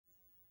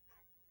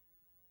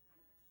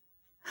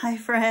Hi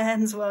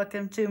friends,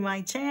 welcome to my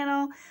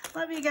channel.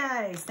 Love you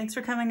guys. Thanks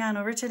for coming on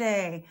over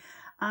today.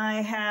 I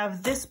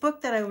have this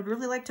book that I would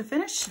really like to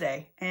finish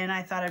today, and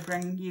I thought I'd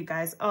bring you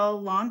guys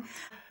along.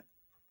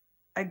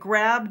 I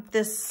grabbed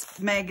this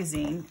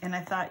magazine and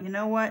I thought, you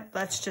know what,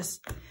 let's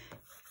just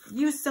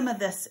use some of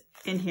this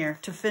in here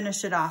to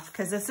finish it off,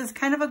 because this is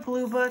kind of a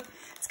glue book.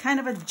 It's kind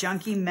of a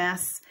junky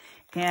mess,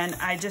 and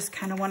I just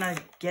kind of want to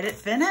get it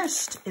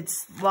finished.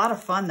 It's a lot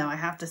of fun though, I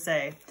have to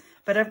say.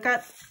 But I've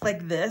got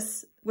like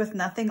this with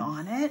nothing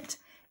on it,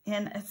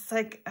 and it's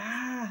like,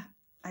 I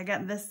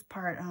got this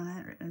part on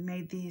it and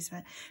made these,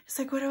 but it's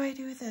like, what do I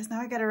do with this? Now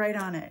I got to write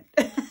on it.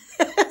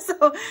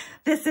 So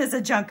this is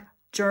a junk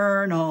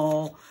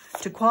journal.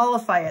 To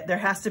qualify it, there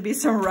has to be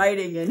some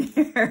writing in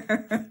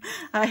here.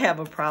 I have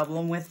a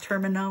problem with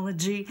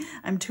terminology.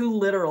 I'm too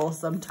literal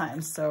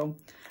sometimes. So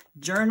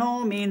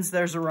journal means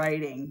there's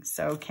writing.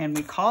 So can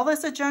we call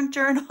this a junk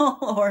journal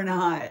or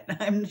not?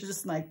 I'm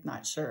just like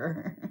not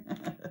sure.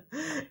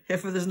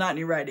 If there's not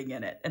any writing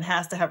in it, it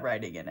has to have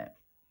writing in it.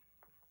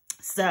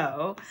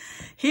 So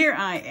here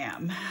I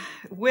am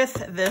with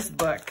this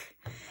book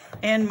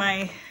and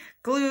my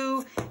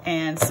glue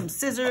and some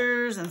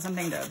scissors and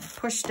something to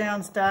push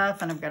down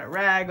stuff, and I've got a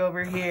rag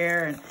over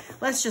here, and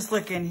let's just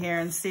look in here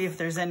and see if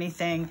there's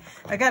anything.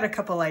 I got a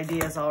couple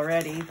ideas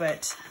already,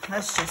 but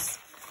let's just,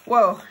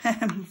 whoa,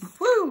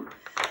 woo!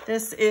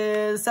 This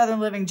is Southern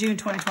Living, June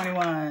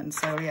 2021,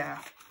 so yeah.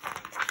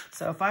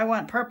 So if I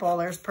want purple,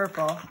 there's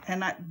purple.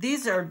 And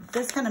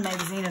this kind of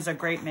magazine is a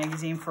great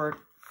magazine for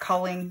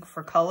culling,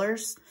 for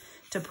colors,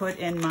 to put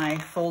in my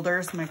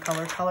folders, my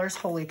colors.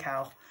 Holy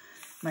cow.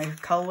 My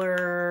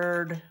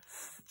colored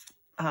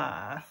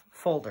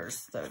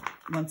folders, the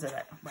ones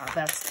that wow,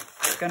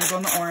 that's gonna go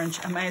in the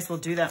orange. I might as well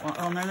do that one.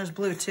 Oh, no, there's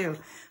blue too.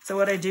 So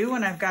what I do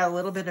when I've got a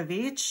little bit of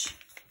each,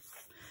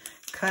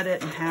 cut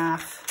it in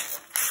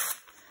half.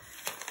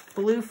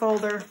 Blue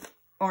folder,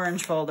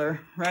 orange folder,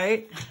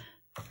 right?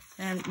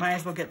 And might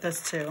as well get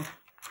this too.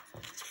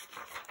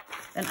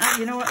 And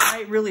you know what?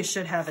 I really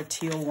should have a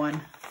teal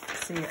one.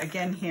 See,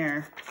 again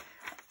here,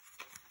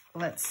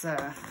 let's,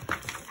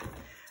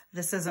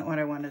 this isn't what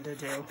I wanted to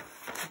do.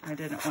 I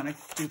didn't want to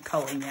do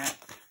culling yet.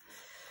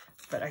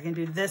 But I can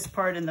do this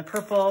part in the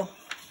purple.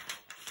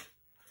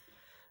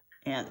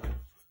 And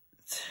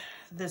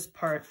this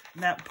part,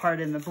 that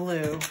part in the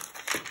blue.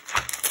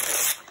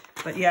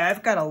 But yeah,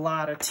 I've got a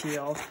lot of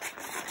teal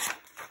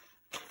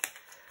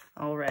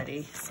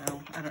already,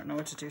 so I don't know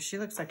what to do. She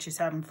looks like she's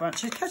having fun.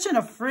 She's catching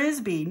a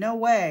Frisbee. No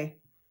way.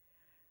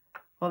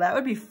 Well, that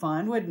would be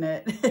fun, wouldn't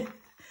it?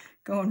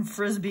 Going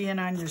Frisbeeing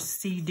on your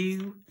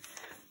Sea-Doo.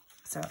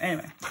 So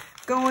anyway,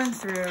 going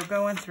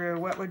through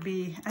what would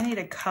be, I need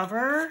a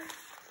cover.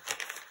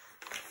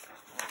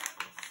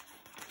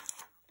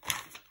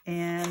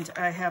 And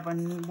I have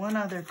one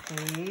other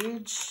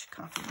page.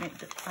 Coffee mate,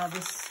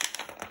 this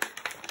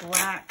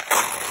black.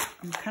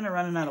 I'm kind of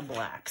running out of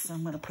black, so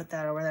I'm going to put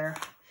that over there.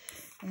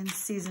 And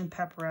seasoned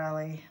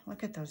pepperelli.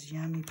 Look at those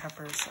yummy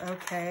peppers.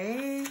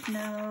 Okay,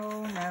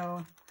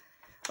 no.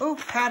 Oh,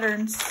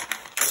 patterns.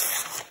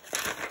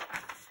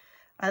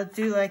 I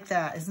do like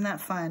that. Isn't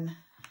that fun?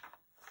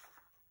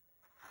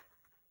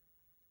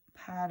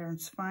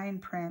 Patterns, fine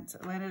prints.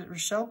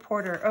 Rochelle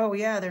Porter. Oh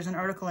yeah, there's an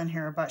article in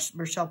here about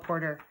Rochelle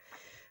Porter.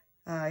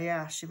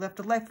 Yeah, she left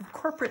a life of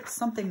corporate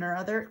something or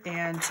other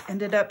and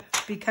ended up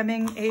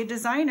becoming a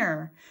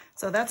designer.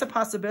 So that's a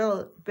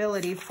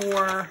possibility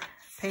for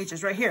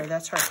pages right here.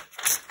 That's her.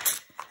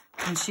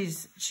 And she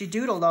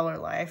doodled all her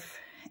life,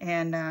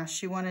 and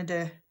she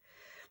wanted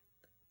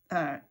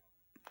to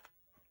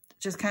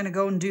just kind of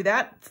go and do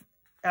that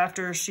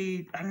after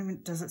she, I don't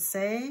even, does it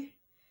say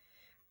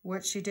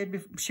what she did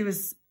before? She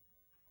was,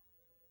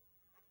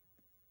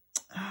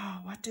 oh,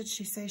 what did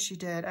she say she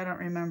did? I don't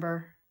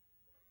remember.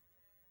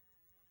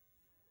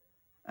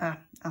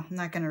 I'm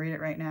not going to read it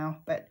right now,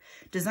 but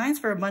Designs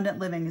for Abundant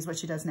Living is what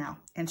she does now.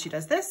 And she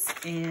does this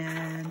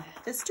and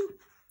this too.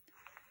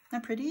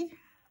 Isn't that pretty?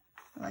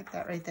 I like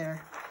that right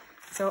there.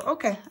 So,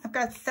 okay,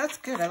 that's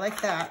good. I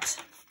like that.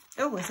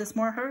 Oh, is this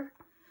more her?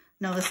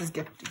 No, this is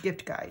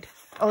gift guide.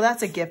 Oh,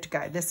 that's a gift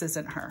guide. This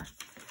isn't her.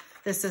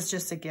 This is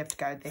just a gift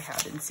guide they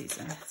had in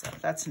season. So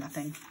that's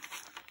nothing.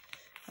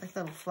 I like the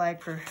little flag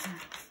for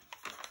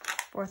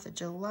 4th of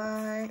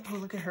July. Oh,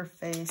 look at her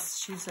face.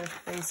 She's a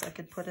face I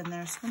could put in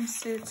there.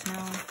 Swimsuits,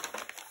 no.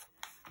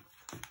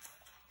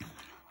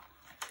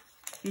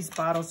 These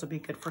bottles would be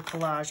good for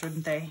collage,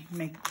 wouldn't they?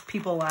 Make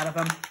people out of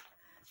them.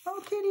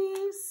 Oh,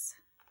 kitties.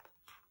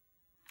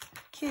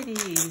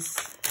 Kitties.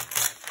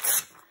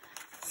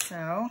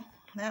 So,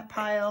 that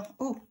pile.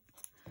 Ooh.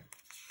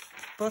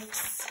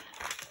 Books.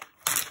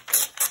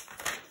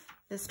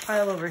 This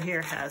pile over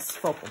here has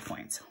focal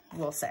points,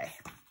 we'll say.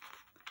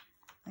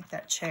 Like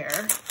that chair.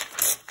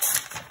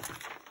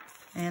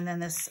 And then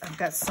this, I've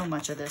got so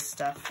much of this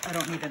stuff. I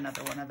don't need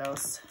another one of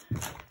those.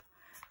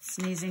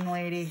 Sneezing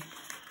lady.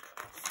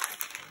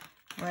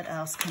 What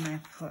else can I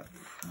put?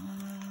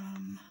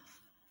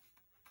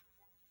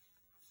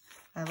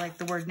 I like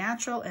the word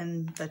natural,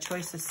 and the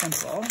choice is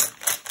simple.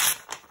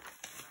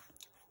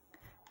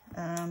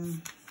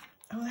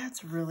 Oh,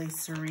 that's really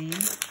serene.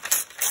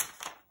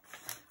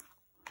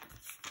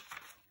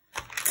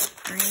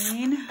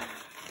 Green.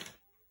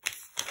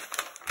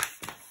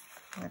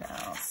 What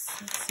else?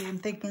 Let's see, I'm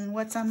thinking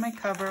what's on my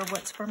cover,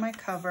 what's for my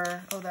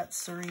cover. Oh, that's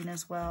serene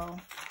as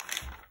well.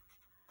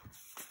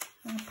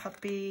 Oh,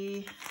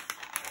 puppy.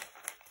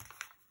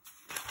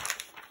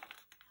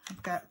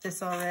 I've got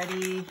this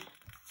already.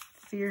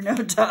 Fear no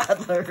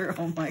toddler.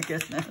 Oh my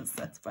goodness,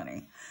 that's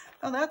funny.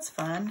 Oh, that's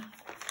fun.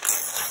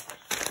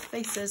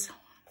 Faces.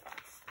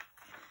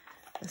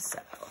 The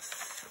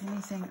South.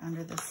 Anything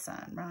under the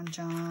sun. Ron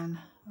John.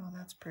 Oh,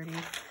 that's pretty.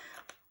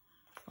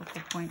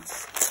 Focal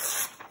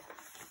points.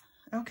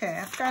 Okay,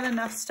 I've got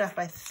enough stuff,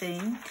 I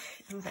think.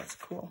 Oh, that's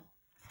cool.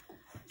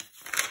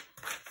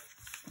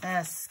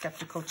 That's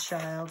Skeptical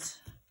Child.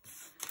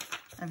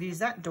 I've used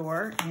that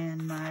door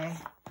in my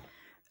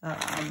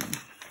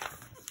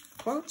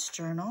quotes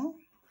journal.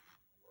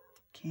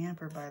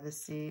 Camper by the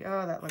Sea.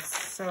 Oh, that looks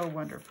so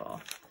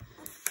wonderful.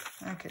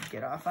 I could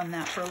get off on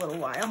that for a little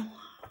while.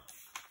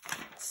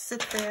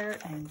 Sit there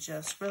and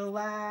just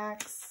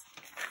relax.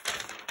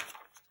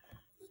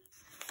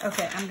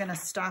 Okay, I'm gonna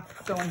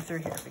stop going through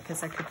here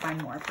because I could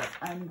find more, but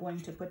I'm going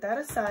to put that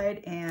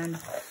aside and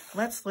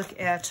let's look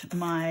at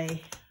my,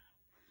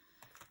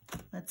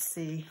 let's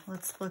see,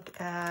 let's look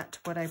at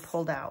what I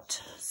pulled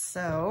out.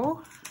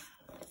 So,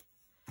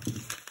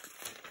 let's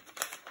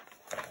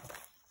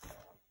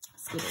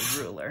get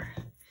a ruler.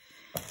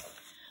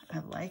 I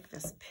like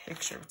this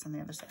picture. What's on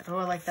the other side? Oh,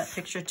 I like that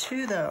picture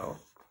too, though.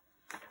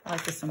 I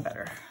like this one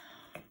better.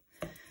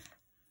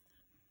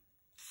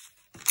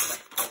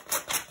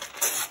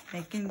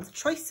 Making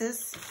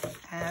choices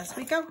as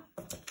we go.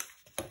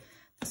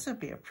 This would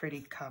be a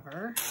pretty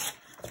cover.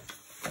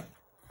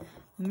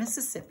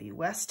 Mississippi,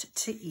 west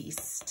to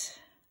east.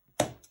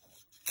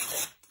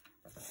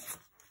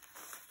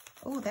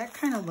 Oh, that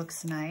kind of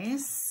looks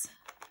nice.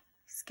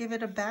 Let's give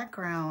it a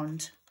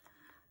background.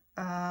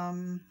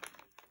 Let's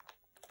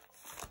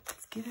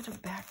give it a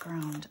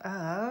background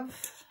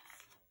of,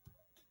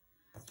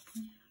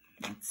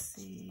 let's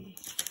see.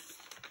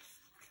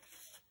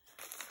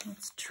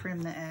 Let's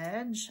trim the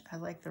edge. I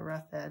like the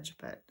rough edge,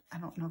 but I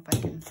don't know if I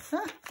can,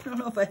 I don't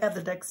know if I have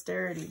the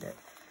dexterity to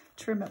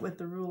trim it with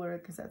the ruler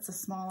because that's a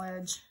small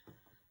edge.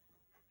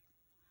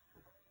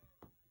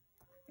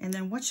 And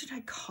then what should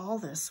I call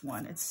this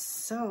one? It's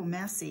so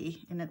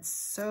messy and it's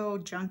so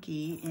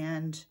junky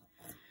and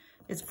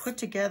it's put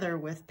together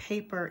with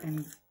paper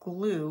and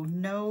glue.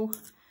 No,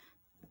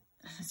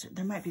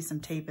 there might be some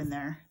tape in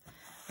there,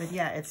 but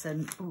yeah, it's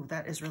an, ooh,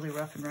 that is really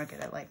rough and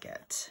rugged. I like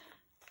it.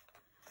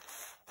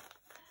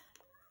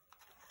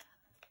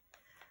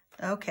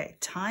 Okay,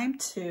 time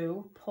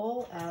to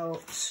pull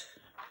out,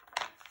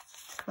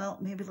 well,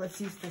 maybe let's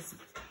use this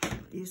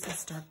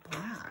dark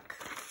black.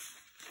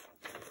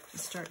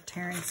 Let's start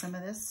tearing some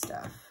of this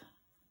stuff.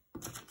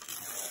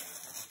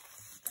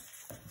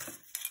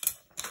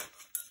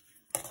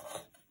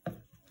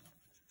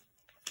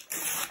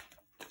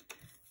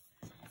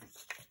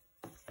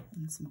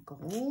 And some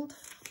gold.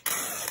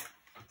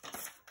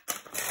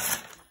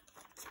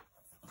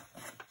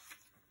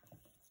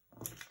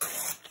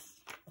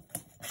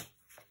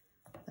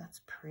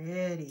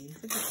 Pretty.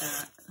 Look at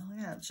that. Oh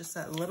yeah, it's just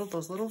that little,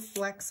 those little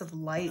flecks of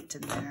light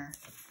in there.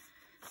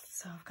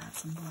 So I've got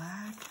some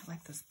black. I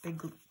like this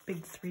big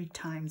 3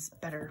 times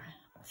better.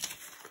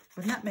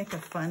 Wouldn't that make a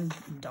fun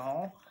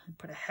doll? I'd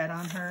put a head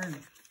on her and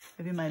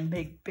maybe my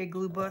big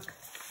glue book.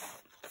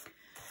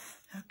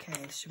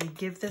 Okay, should we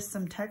give this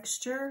some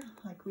texture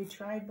like we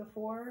tried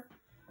before?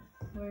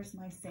 Where's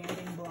my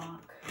sanding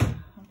block?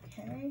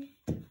 Okay.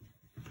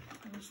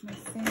 There's my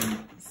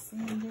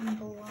sanding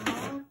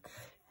block.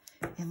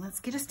 And let's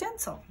get a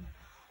stencil.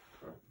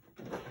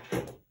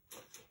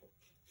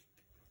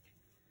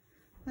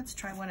 Let's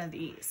try one of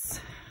these.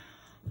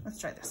 Let's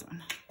try this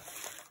one.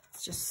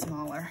 It's just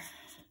smaller.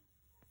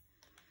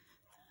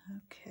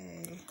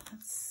 Okay,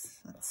 let's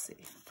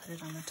see. Put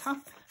it on the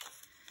top.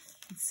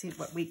 Let's see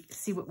what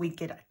we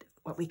get at,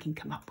 what we can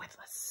come up with.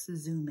 Let's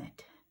zoom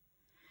it.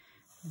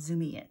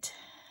 Zoomy it.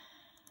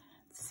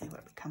 Let's see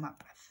what we come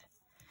up with.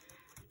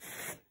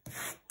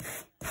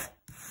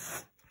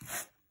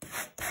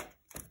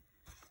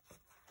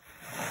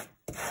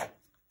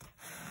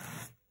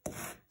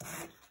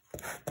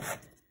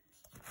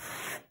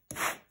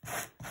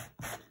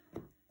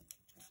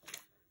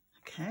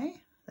 Okay,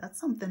 that's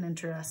something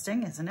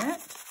interesting, isn't it?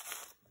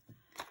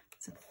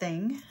 It's a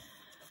thing.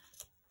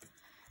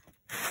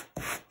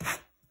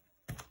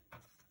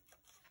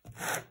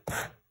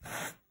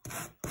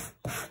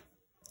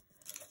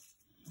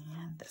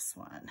 And this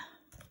one.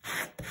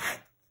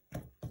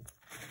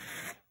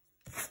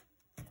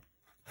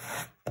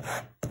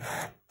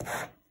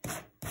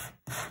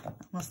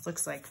 Almost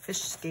looks like fish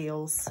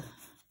scales.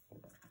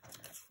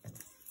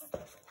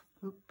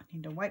 Oop, I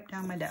need to wipe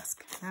down my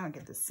desk. Now I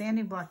get the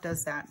sanding block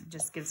does that. It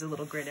just gives a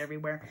little grit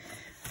everywhere.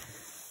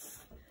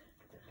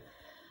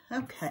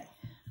 Okay,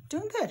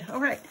 doing good. All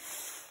right.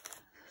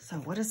 So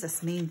what does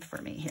this mean for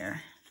me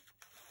here?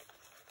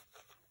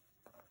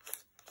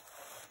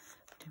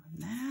 Doing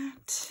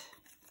that.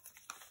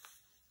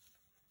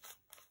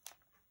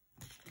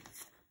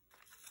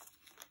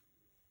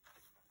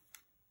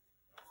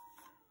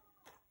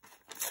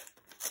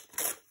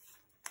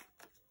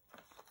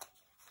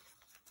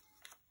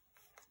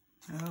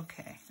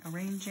 Okay,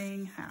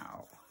 arranging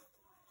how?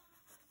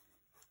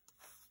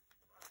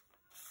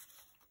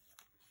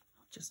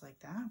 Just like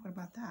that. What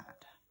about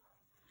that?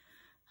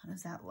 How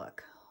does that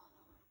look?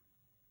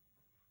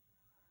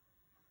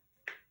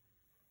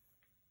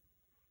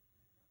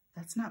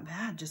 That's not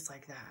bad, just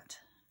like that.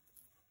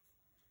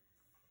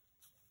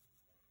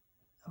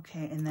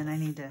 Okay, and then I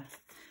need to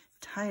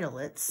title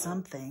it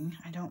something.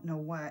 I don't know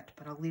what,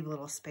 but I'll leave a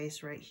little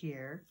space right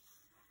here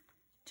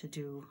to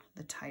do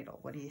the title.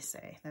 What do you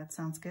say? That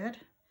sounds good?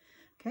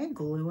 Okay,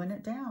 gluing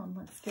it down.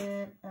 Let's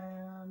get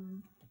a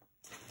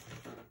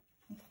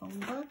phone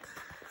book.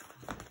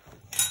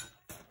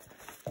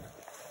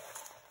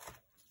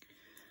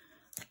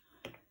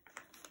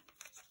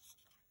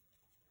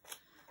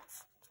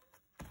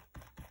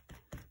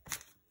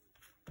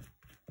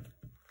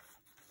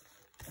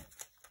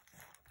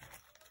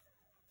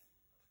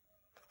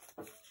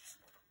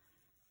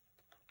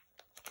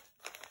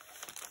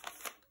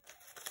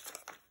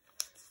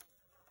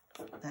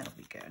 That'll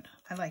be good.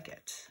 I like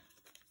it.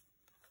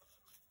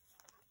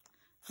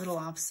 Little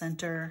off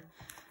center,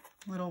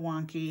 little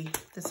wonky.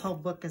 This whole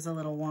book is a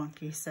little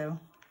wonky, so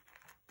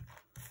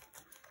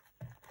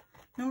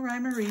no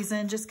rhyme or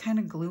reason, just kind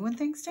of gluing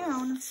things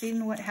down and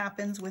seeing what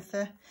happens with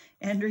the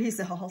end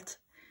result.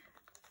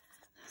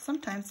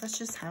 Sometimes that's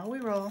just how we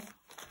roll.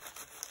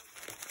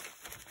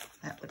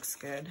 That looks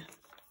good.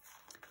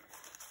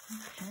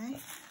 Okay.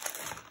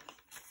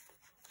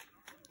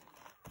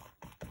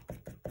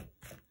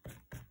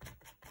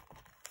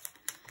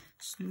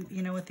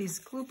 You know, with these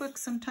glue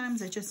books,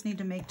 sometimes I just need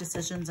to make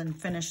decisions and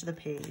finish the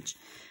page.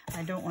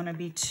 I don't want to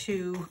be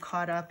too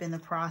caught up in the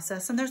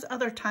process. And there's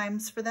other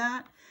times for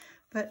that,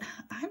 but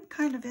I'm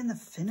kind of in the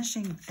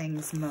finishing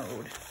things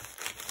mode.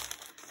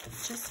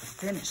 Just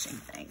finishing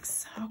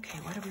things. Okay,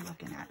 what are we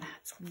looking at?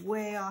 It's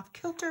way off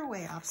kilter,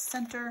 way off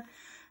center.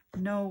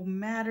 No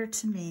matter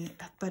to me,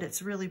 but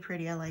it's really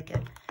pretty. I like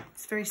it.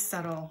 It's very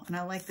subtle, and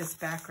I like this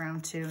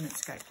background too, and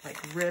it's got like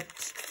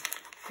ripped,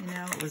 you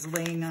know, it was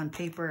laying on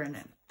paper and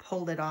it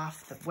pulled it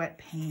off the wet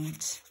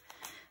paint.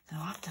 So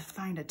I'll have to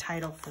find a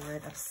title for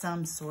it of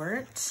some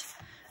sort.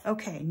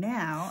 Okay,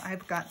 now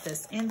I've got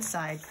this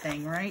inside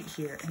thing right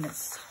here, and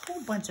it's a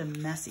whole bunch of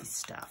messy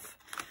stuff.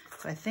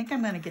 So I think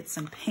I'm gonna get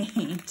some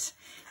paint,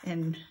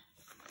 and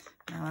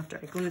now after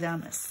I glue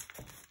down this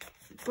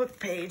book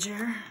page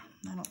here,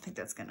 I don't think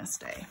that's gonna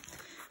stay.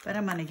 But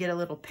I'm gonna get a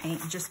little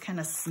paint and just kind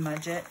of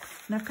smudge it.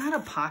 And I've got a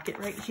pocket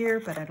right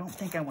here, but I don't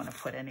think I wanna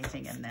put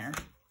anything in there.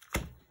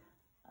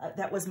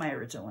 That was my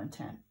original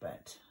intent,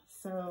 but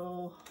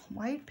so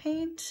white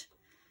paint,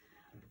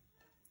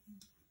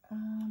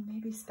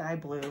 maybe sky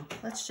blue.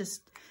 Let's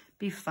just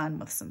be fun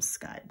with some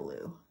sky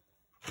blue.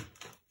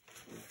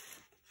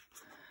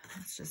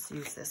 Let's just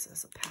use this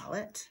as a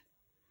palette.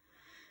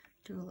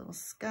 Do a little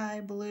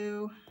sky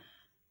blue.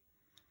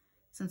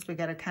 Since we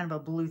got a kind of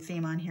a blue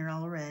theme on here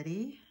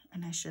already,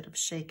 and I should have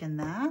shaken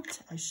that.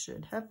 I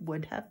should have,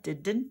 would have,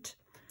 didn't.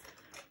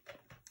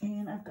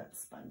 And I've got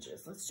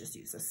sponges. Let's just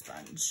use a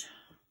sponge.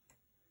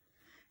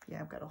 Yeah,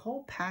 I've got a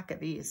whole pack of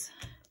these.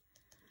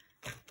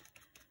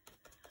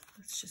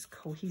 Let's just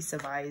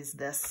cohesivize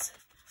this.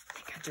 I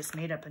think I just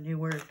made up a new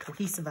word,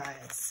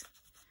 cohesivize.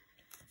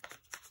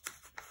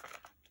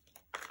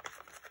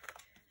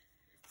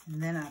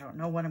 And then I don't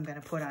know what I'm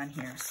gonna put on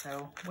here.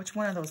 So which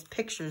one of those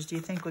pictures do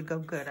you think would go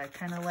good? I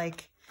kind of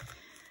like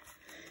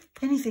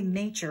anything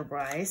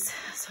nature-wise.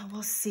 So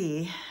we'll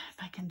see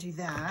if I can do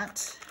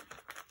that.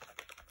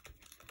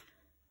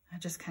 I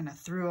just kind of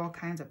threw all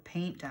kinds of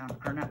paint down,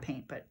 or not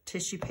paint, but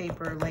tissue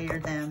paper,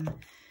 layered them.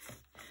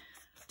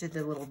 Did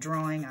the little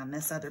drawing on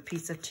this other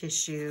piece of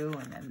tissue,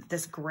 and then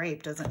this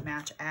grape doesn't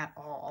match at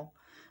all.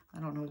 I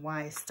don't know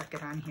why I stuck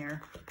it on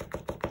here.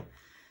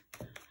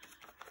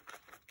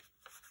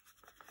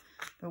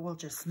 But we'll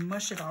just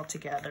mush it all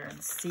together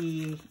and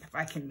see if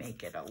I can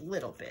make it a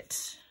little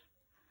bit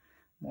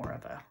more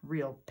of a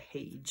real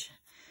page.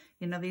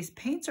 You know, these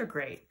paints are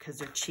great because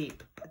they're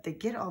cheap, but they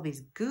get all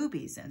these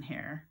goobies in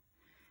here.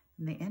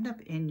 And they end up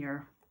in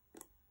your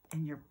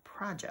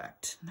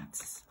project.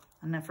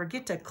 And I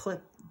forget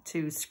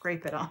to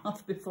scrape it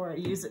off before I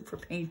use it for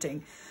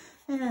painting.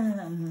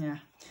 Yeah.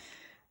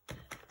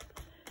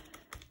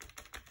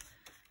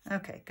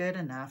 Okay, good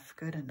enough,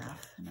 good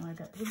enough. Now I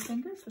got big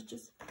fingers, which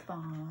is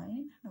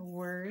fine, no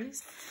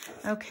worries.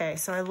 Okay,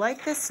 so I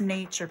like this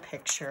nature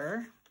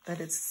picture,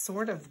 but it's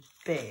sort of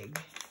big.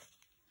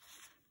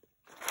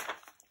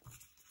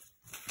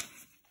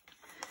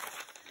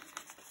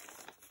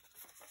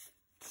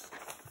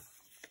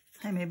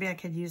 Hey, maybe I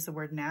could use the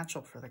word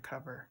natural for the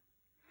cover,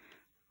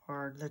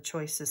 or the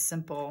choice is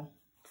simple.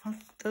 Well,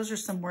 those are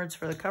some words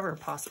for the cover,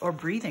 or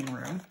breathing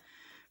room.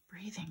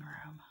 Breathing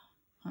room.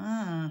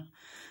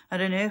 I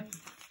don't know.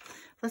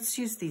 Let's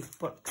use these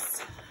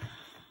books.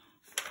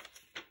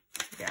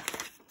 Yeah,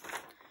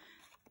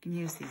 we can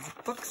use these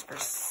books for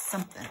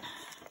something.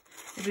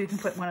 Maybe we can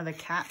put one of the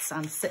cats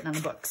on sitting on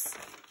the books.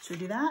 Should we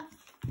do that?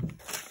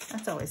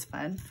 That's always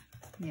fun.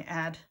 You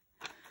add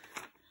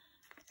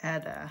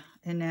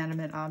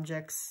inanimate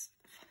objects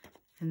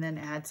and then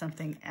add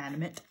something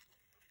animate.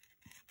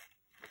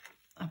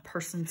 a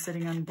person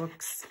sitting on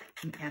books,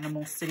 an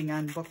animal sitting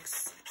on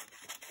books.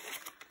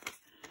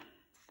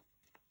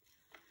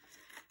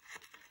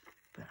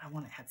 But I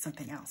want to add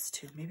something else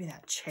too. Maybe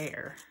that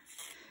chair.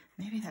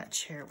 Maybe that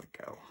chair would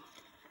go.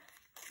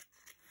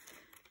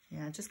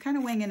 Yeah, just kind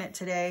of winging it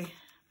today.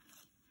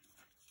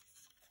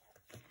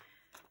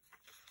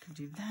 Could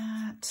do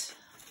that.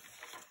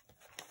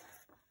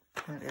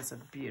 That is a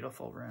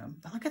beautiful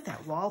room. Look at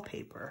that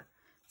wallpaper.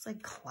 It's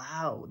like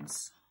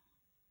clouds.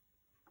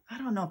 I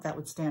don't know if that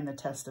would stand the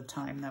test of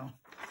time though,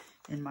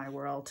 in my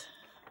world.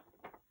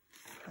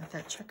 Got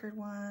that checkered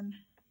one.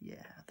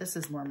 Yeah, this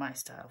is more my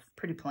style.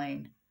 Pretty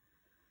plain.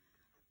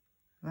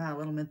 Wow, a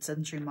little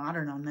mid-century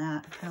modern on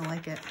that. I kind of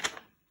like it.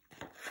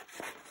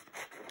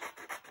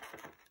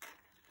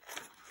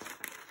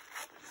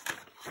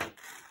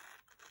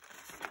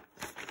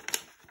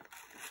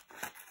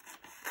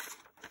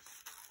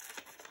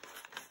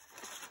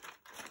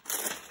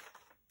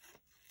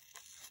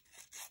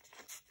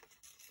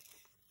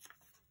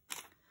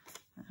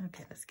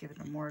 Okay, let's give it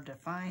a more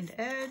defined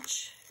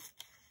edge.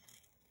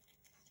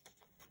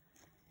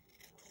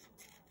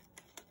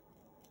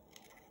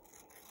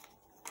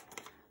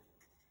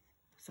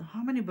 So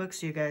how many books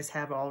do you guys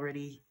have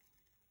already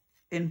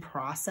in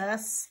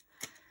process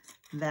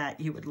that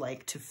you would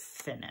like to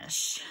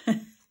finish?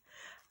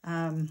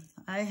 I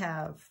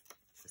have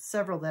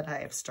several that I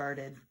have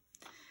started.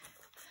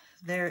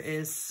 There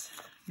is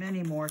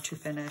many more to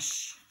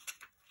finish.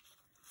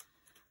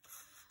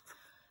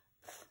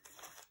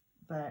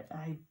 But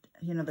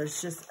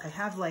there's just, I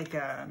have like,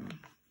 I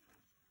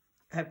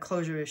have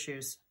closure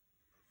issues.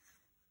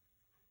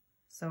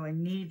 So I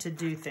need to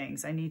do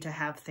things. I need to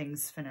have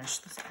things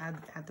finished. Let's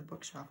add the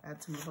bookshelf,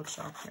 add some of the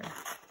bookshelf here.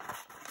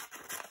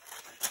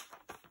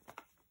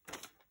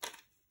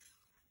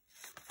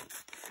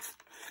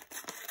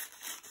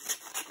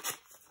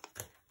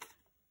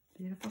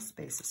 Beautiful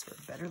spaces for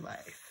a better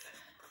life.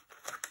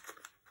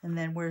 And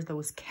then where's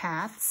those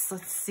cats?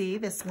 Let's see,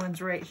 this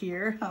one's right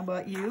here. How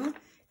about you?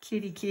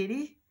 Kitty,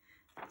 kitty,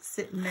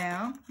 sitting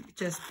down,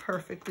 just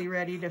perfectly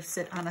ready to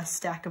sit on a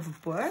stack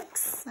of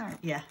books,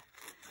 aren't ya?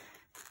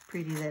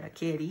 Pretty little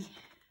kitty.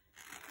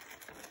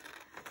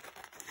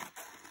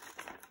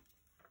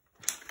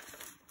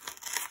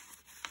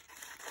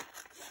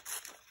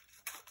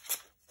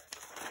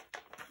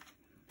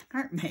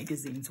 Aren't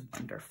magazines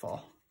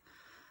wonderful?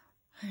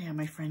 Yeah,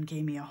 my friend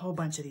gave me a whole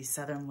bunch of these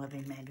Southern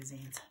Living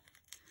magazines.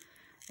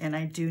 And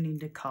I do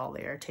need to call.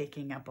 They are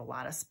taking up a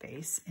lot of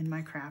space in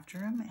my craft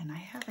room. And I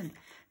haven't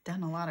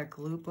done a lot of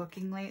glue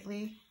booking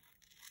lately.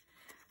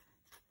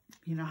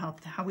 You know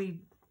how we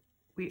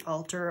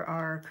alter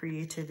our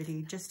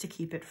creativity just to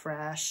keep it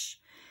fresh.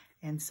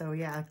 And so,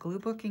 yeah, glue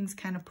booking's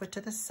kind of put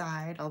to the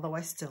side, although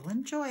I still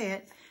enjoy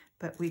it.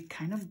 But we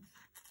kind of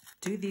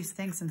do these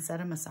things and set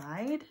them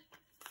aside.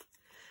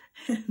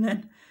 And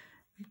then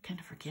we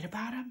kind of forget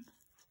about them.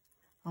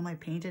 All my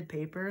painted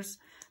papers,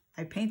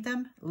 I paint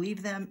them,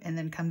 leave them, and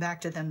then come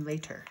back to them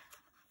later.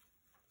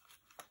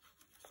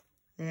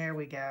 There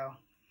we go.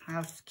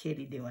 How's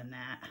Kitty doing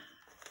that?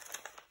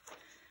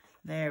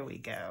 There we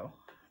go.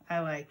 I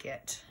like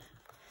it.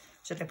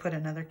 Should I put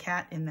another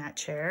cat in that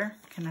chair?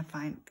 Can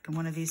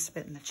one of these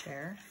fit in the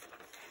chair?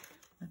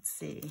 Let's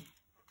see.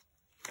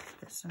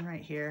 This one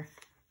right here.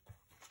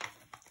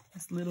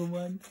 This little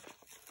one.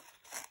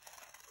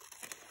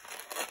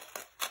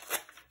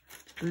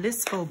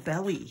 Blissful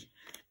belly.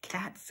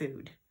 Cat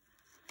food.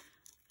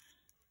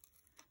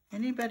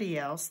 Anybody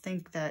else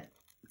think that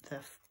the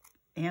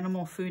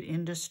animal food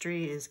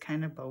industry is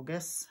kind of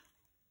bogus?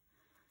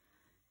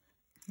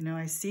 You know,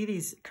 I see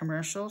these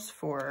commercials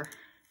for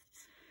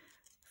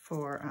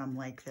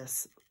like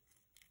this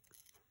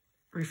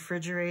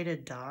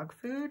refrigerated dog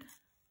food,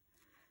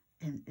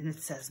 and it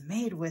says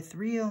made with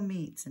real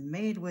meats and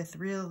made with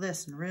real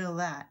this and real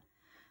that.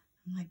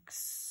 I'm like,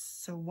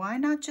 so why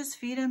not just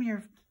feed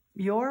them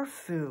your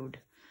food?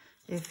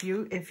 If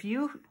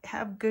you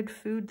have good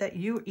food that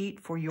you eat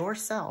for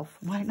yourself,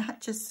 why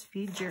not just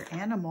feed your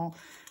animal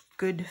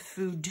good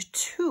food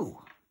too?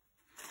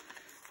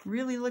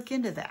 Really look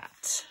into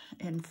that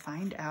and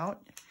find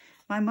out.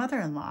 My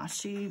mother-in-law,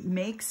 she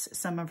makes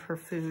some of her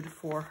food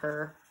for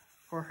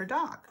her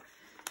dog,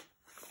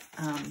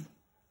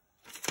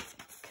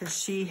 because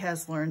she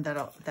has learned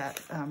that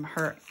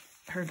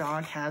her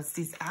dog has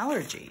these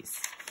allergies,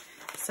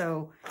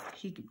 so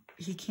he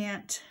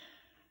can't.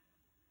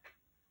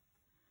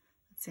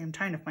 Let's see, I'm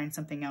trying to find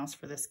something else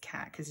for this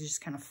cat because he's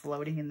just kind of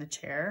floating in the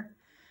chair.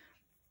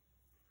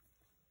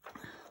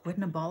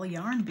 Wouldn't a ball of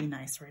yarn be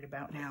nice right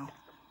about now?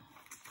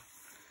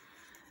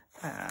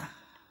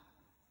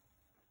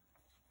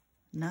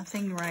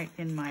 Nothing right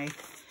in my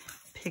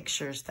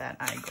pictures that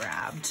I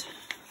grabbed.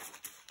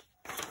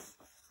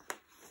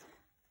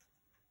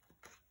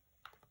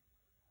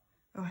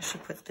 Oh, I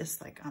should put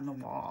this like on the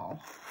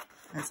wall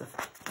as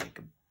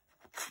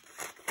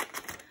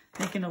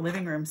making a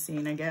living room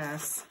scene, I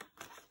guess.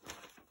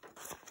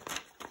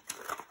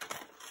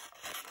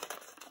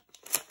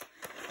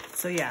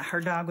 So yeah,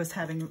 her dog was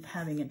having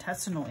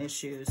intestinal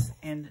issues,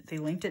 and they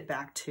linked it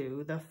back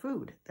to the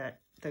food that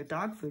the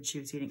dog food she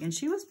was eating. And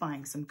she was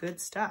buying some good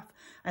stuff.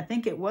 I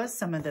think it was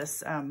some of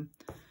this,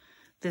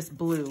 this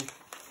blue,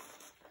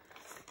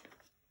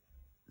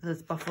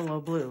 this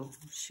buffalo blue.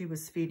 She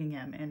was feeding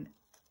him,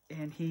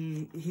 and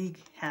he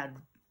had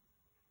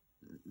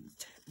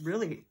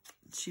really,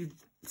 she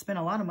spent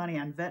a lot of money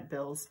on vet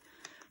bills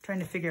trying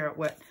to figure out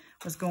what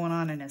was going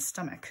on in his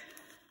stomach.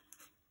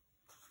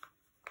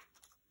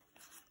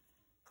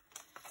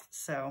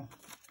 So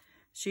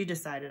she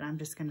decided, I'm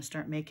just going to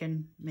start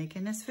making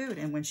this food.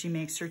 And when she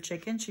makes her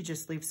chicken, she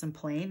just leaves some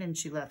plain, and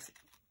she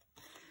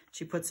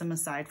puts them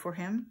aside for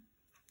him.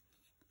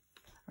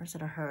 Or is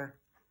it a her?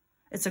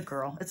 It's a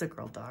girl. It's a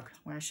girl dog.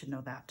 Well, I should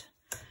know that.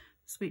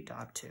 Sweet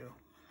dog too.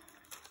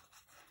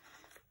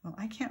 Well,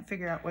 I can't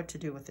figure out what to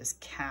do with this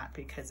cat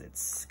because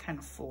it's kind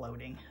of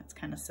floating. It's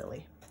kind of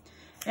silly.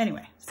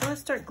 Anyway, so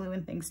let's start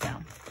gluing things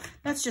down.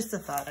 That's just a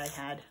thought I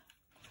had.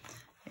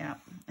 Yeah,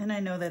 and I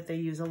know that they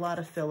use a lot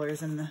of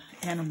fillers in the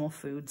animal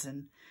foods,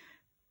 and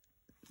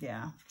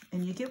yeah,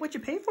 and you get what you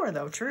pay for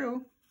though,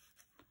 true.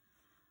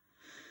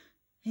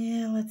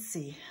 Yeah, let's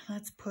see.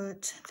 Let's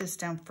put this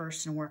down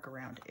first and work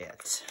around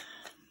it.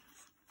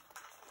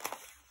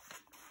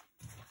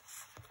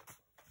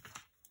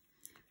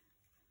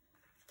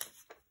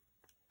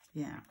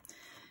 Yeah,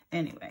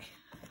 anyway,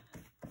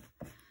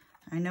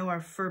 I know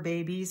our fur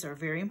babies are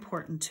very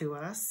important to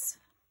us.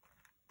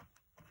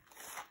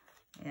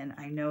 And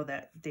I know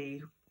that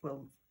they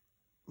will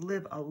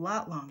live a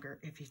lot longer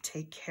if you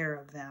take care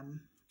of them.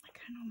 I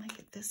kind of like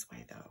it this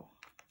way though.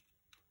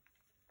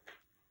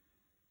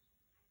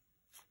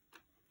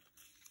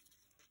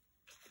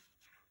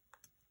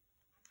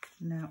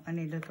 No, I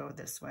need to go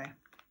this way.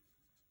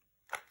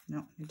 No,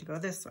 I need to go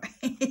this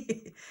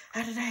way.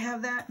 How did I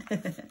have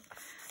that?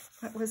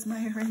 What was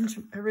my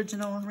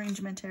original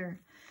arrangement here?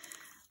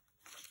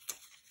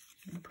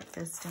 Let me put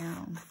this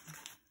down.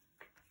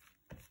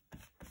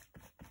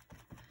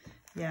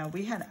 Yeah,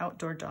 we had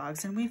outdoor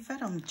dogs, and we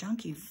fed them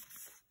junky,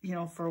 you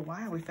know, for a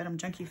while. We fed them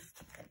junky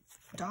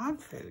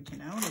dog food, you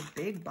know, the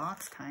big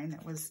box kind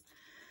that was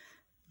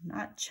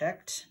not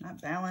checked,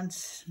 not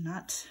balanced,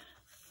 not,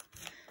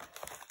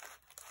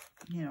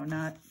 you know,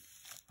 not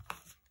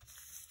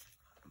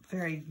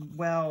very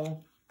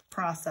well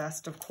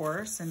processed, of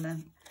course.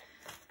 And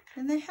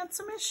they had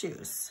some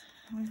issues.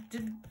 We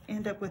did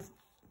end up with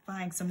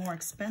buying some more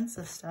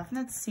expensive stuff, and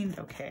that seemed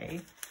okay.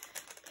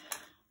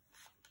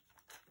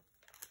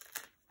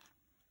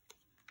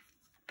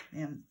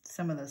 And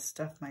some of the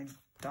stuff my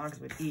dogs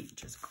would eat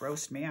just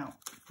grossed me out,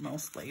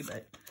 mostly,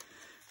 but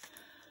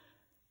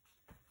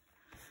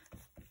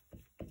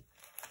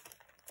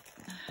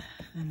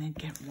then they'd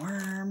get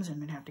worms,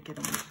 and we'd have to get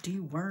them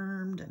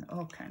dewormed and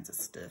all kinds of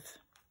stuff.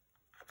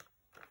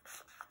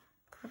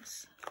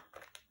 Oops.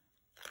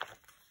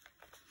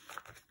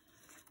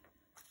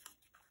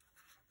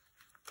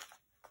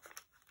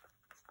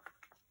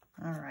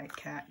 All right,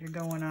 cat, you're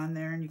going on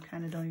there, and you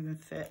kind of don't even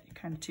fit. You're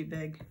kind of too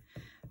big.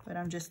 But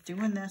I'm just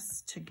doing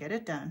this to get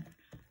it done.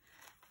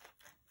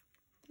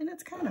 And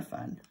it's kind of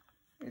fun.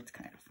 It's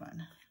kind of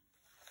fun.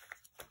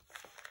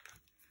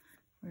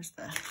 Where's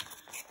the...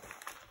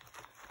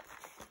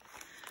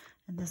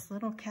 And this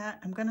little cat,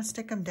 I'm going to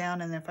stick him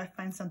down, and if I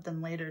find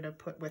something later to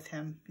put with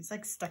him, he's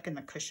like stuck in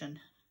the cushion.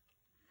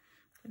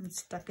 Put him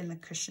stuck in the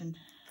cushion.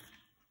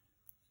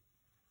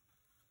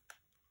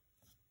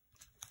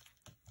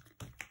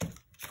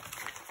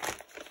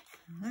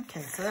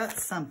 Okay, so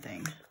that's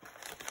something.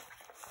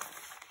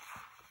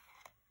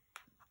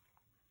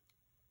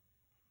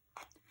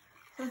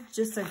 It's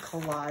just a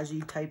collage-y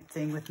type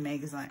thing with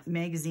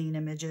magazine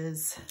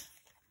images.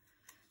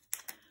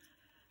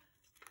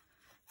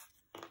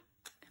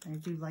 I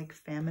do like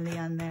family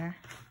on there.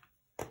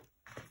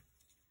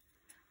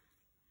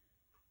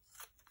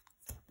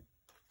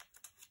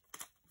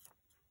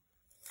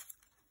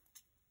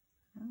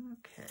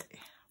 Okay.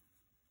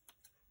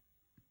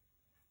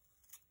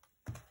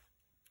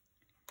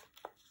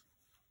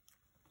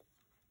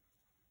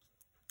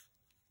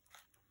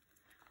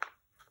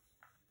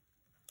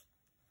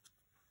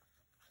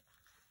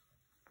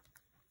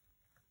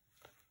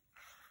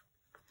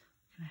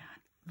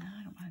 No,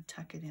 I don't want to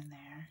tuck it in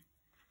there.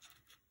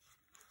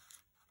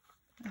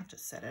 I have to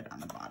set it on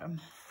the bottom.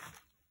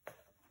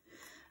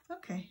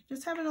 Okay,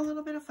 just having a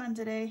little bit of fun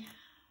today.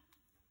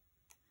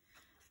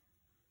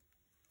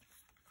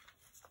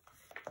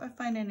 If I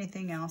find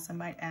anything else, I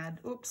might add,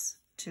 oops,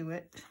 to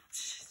it.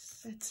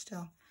 It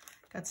still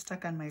got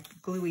stuck on my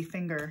gluey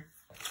finger.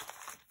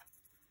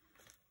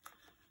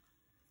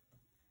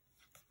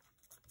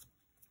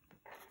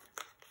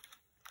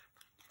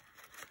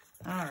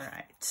 All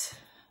right.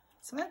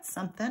 So that's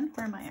something.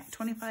 Where am I at?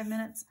 25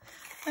 minutes.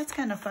 That's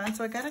kind of fun.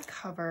 So I got a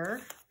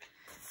cover,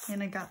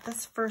 and I got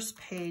this first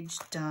page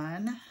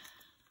done.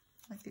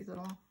 Like these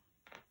little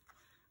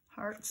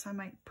hearts. I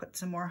might put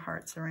some more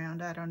hearts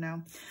around. I don't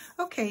know.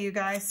 Okay, you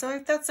guys.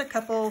 So that's a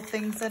couple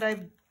things that I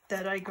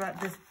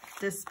got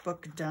this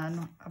book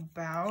done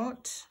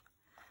about.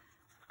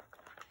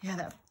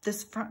 Yeah,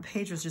 this front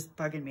page was just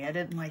bugging me. I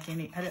didn't like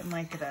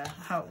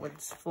how it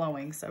was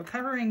flowing. So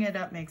covering it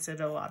up makes it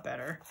a lot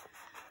better.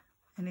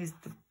 And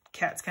the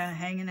cat's kind of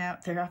hanging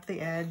out there off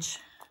the edge.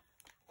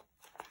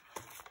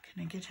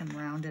 Can I get him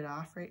rounded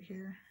off right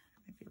here?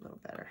 Maybe a little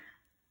better.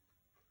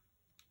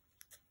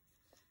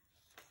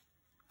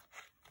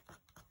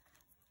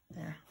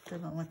 There,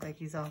 doesn't look like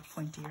he's all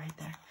pointy right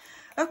there.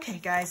 Okay,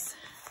 guys.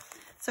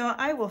 So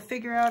I will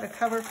figure out a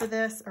cover for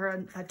this,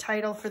 or a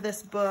title for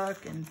this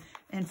book,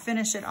 and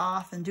finish it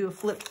off and do a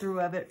flip through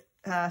of it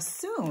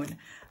soon,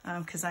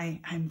 because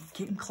I'm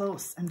getting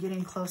close. I'm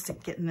getting close to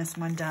getting this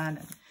one done.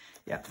 And,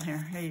 yep,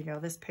 here you go.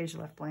 This page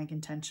left blank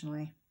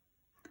intentionally,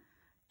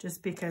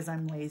 just because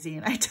I'm lazy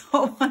and I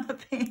don't want to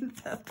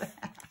paint the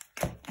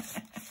back.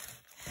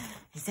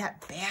 Is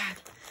that bad?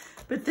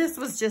 But this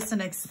was just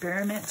an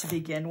experiment to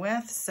begin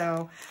with,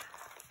 so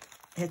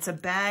it's a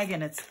bag,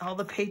 and all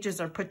the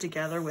pages are put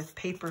together with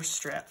paper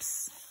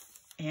strips,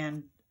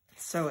 and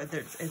so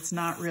it's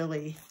not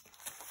really,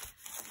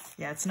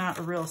 yeah, it's not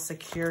a real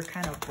secure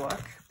kind of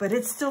book, but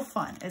it's still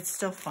fun. It's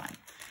still fun.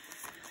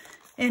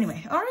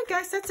 Anyway, all right,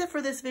 guys, that's it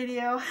for this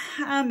video.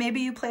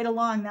 Maybe you played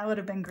along. That would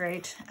have been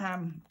great.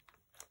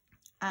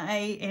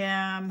 I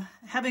am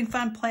having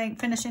fun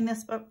finishing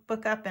this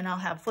book up, and I'll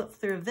have flip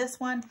through of this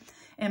one,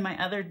 and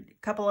my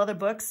couple other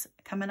books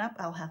coming up.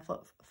 I'll have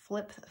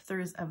flip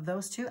throughs of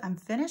those two. I'm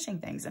finishing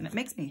things, and it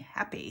makes me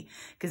happy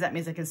because that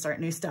means I can start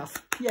new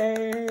stuff.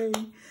 Yay!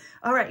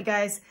 All right, you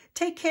guys,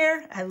 take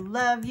care. I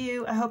love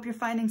you. I hope you're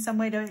finding some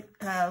way to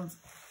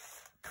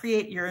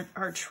create your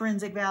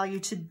intrinsic value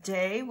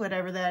today,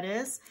 whatever that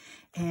is.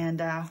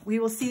 And we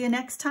will see you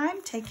next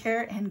time. Take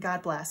care, and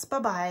God bless.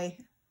 Bye-bye.